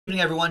Good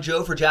evening, everyone.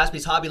 Joe for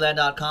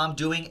JaspysHobbyland.com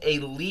doing a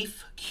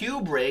Leaf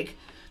Q break.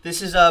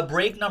 This is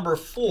break number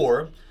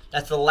 4.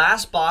 That's the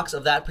last box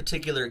of that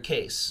particular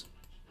case.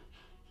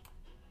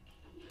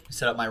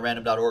 Set up my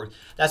random.org.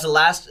 That's the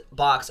last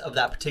box of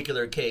that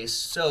particular case.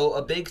 So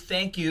a big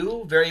thank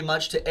you very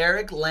much to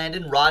Eric,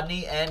 Landon,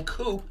 Rodney, and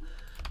Coop,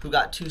 who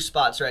got 2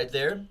 spots right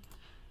there.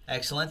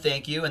 Excellent,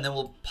 thank you. And then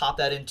we'll pop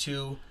that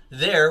into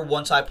there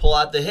once I pull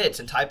out the hits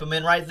and type them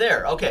in right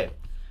there. Okay,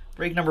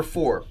 break number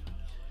 4.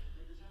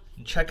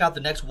 And check out the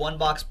next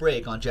one-box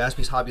break on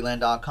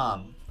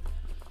JaspysHobbyland.com.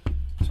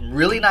 Some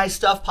really nice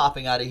stuff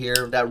popping out of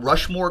here. That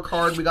Rushmore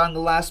card we got in the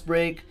last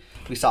break.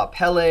 We saw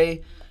Pele.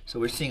 So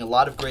we're seeing a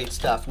lot of great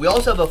stuff. We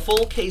also have a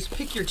full case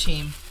pick your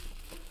team,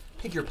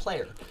 pick your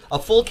player. A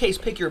full case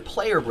pick your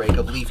player break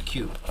of Leaf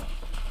Q.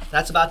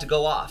 That's about to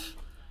go off.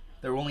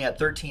 They're only at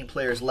 13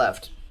 players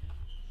left.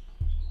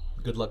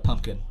 Good luck,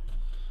 Pumpkin.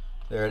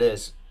 There it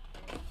is.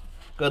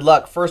 Good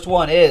luck. First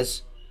one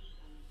is,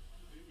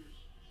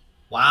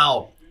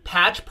 wow,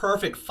 patch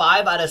perfect,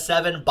 5 out of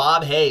 7,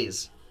 Bob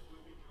Hayes.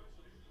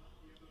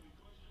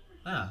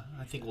 I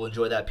think we'll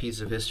enjoy that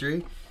piece of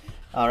history.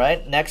 All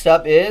right, next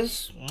up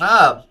is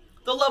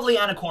the lovely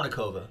Anna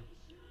Kournikova.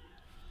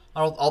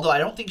 Although I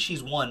don't think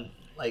she's won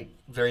like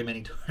very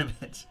many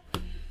tournaments.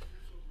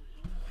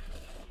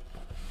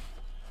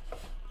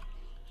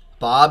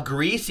 Bob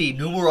Greasy,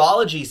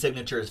 numerology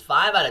signatures,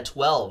 5 out of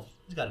 12.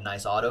 He's got a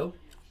nice auto.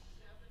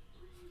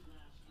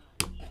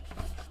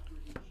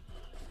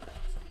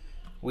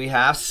 We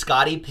have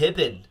Scottie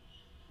Pippen.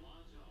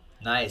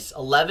 Nice,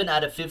 11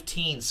 out of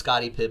 15,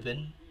 Scottie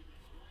Pippen.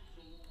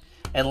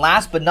 And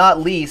last but not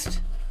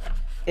least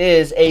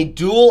is a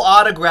dual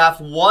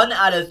autograph, 1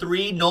 out of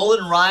 3,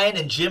 Nolan Ryan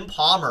and Jim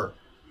Palmer.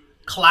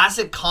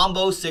 Classic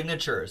combo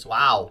signatures.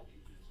 Wow.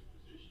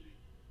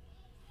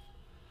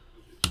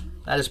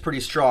 That is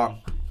pretty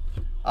strong.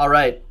 All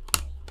right.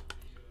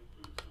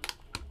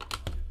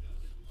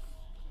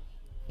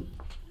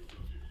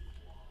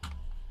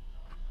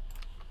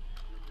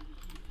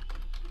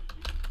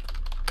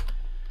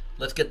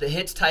 Let's get the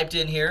hits typed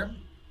in here.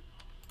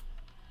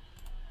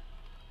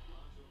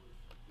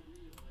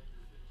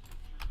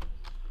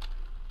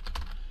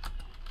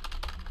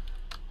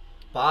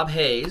 Bob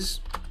Hayes.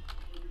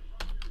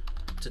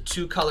 It's a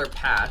 2-color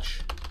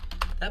patch.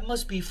 That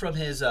must be from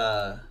his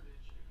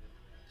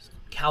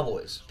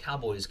Cowboys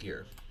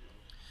gear.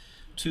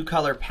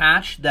 2-color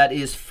patch. That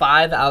is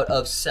 5 out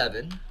of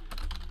 7.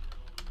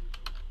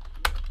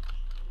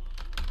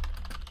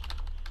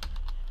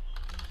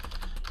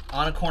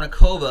 Anna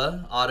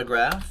Kournikova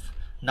autograph,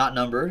 not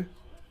numbered.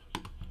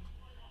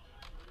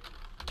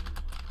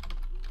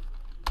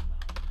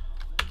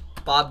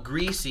 Bob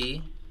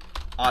Greasy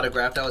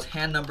autograph, that was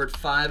hand numbered,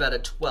 5 out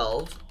of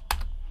 12.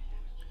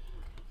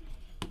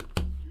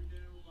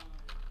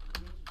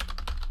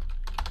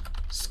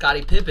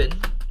 Scottie Pippen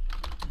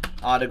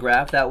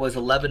autograph, that was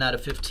 11 out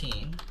of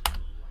 15.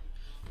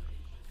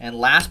 And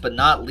last but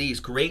not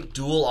least, great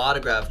dual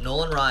autograph,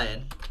 Nolan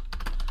Ryan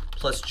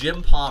plus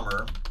Jim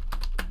Palmer.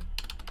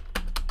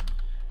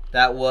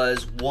 That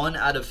was 1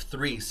 out of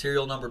 3,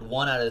 serial numbered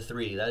 1 out of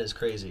 3. That is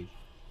crazy.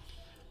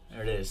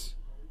 There it is.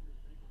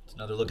 Let's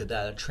another look at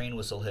that, a train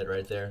whistle hit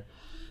right there.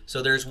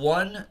 So there's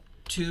 1,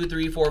 2,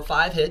 3, 4,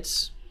 5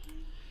 hits.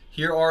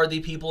 Here are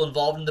the people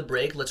involved in the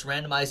break. Let's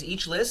randomize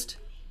each list.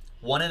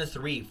 1 and a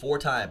 3, 4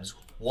 times.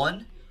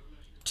 1,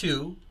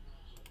 2,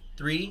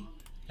 3,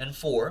 and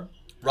 4.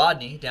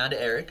 Rodney down to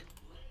Eric.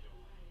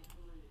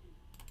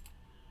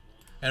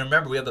 And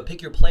remember, we have a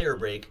pick your player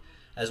break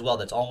as well.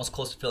 That's almost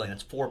close to filling.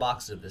 That's 4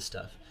 boxes of this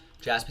stuff.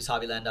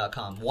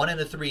 JaspysHobbyland.com. 1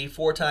 and a 3,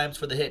 4 times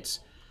for the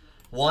hits.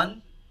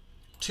 1,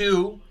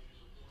 2,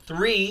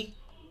 3.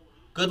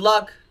 Good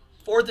luck.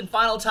 4th and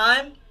final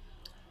time.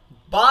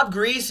 Bob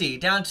Greasy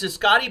down to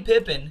Scottie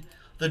Pippen.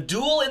 The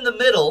duel in the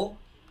middle.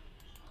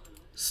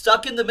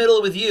 Stuck in the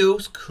middle with you.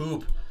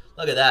 Coop.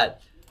 Look at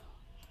that.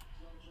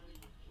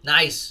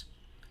 Nice.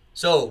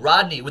 So,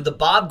 Rodney with the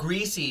Bob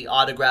Greasy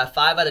autograph,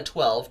 5 out of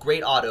 12.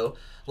 Great auto.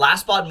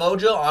 Last Spot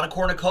Mojo, Anna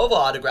Kournikova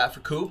autograph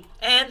for Coop.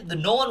 And the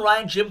Nolan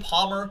Ryan, Jim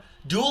Palmer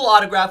dual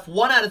autograph,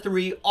 1 out of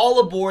 3. All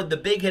aboard the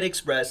Big Hit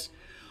Express.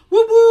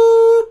 Whoop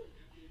whoop.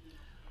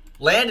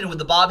 Landon with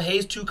the Bob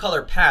Hayes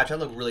 2-color patch. That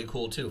looked really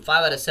cool too.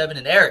 5 out of 7.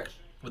 And Eric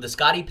with the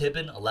Scottie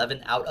Pippen,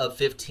 11 out of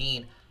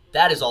 15.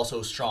 That is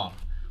also strong.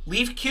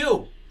 Leaf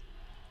Q.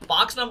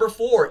 Box number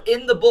 4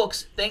 in the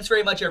books. Thanks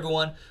very much,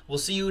 everyone. We'll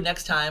see you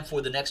next time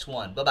for the next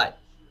one. Bye-bye.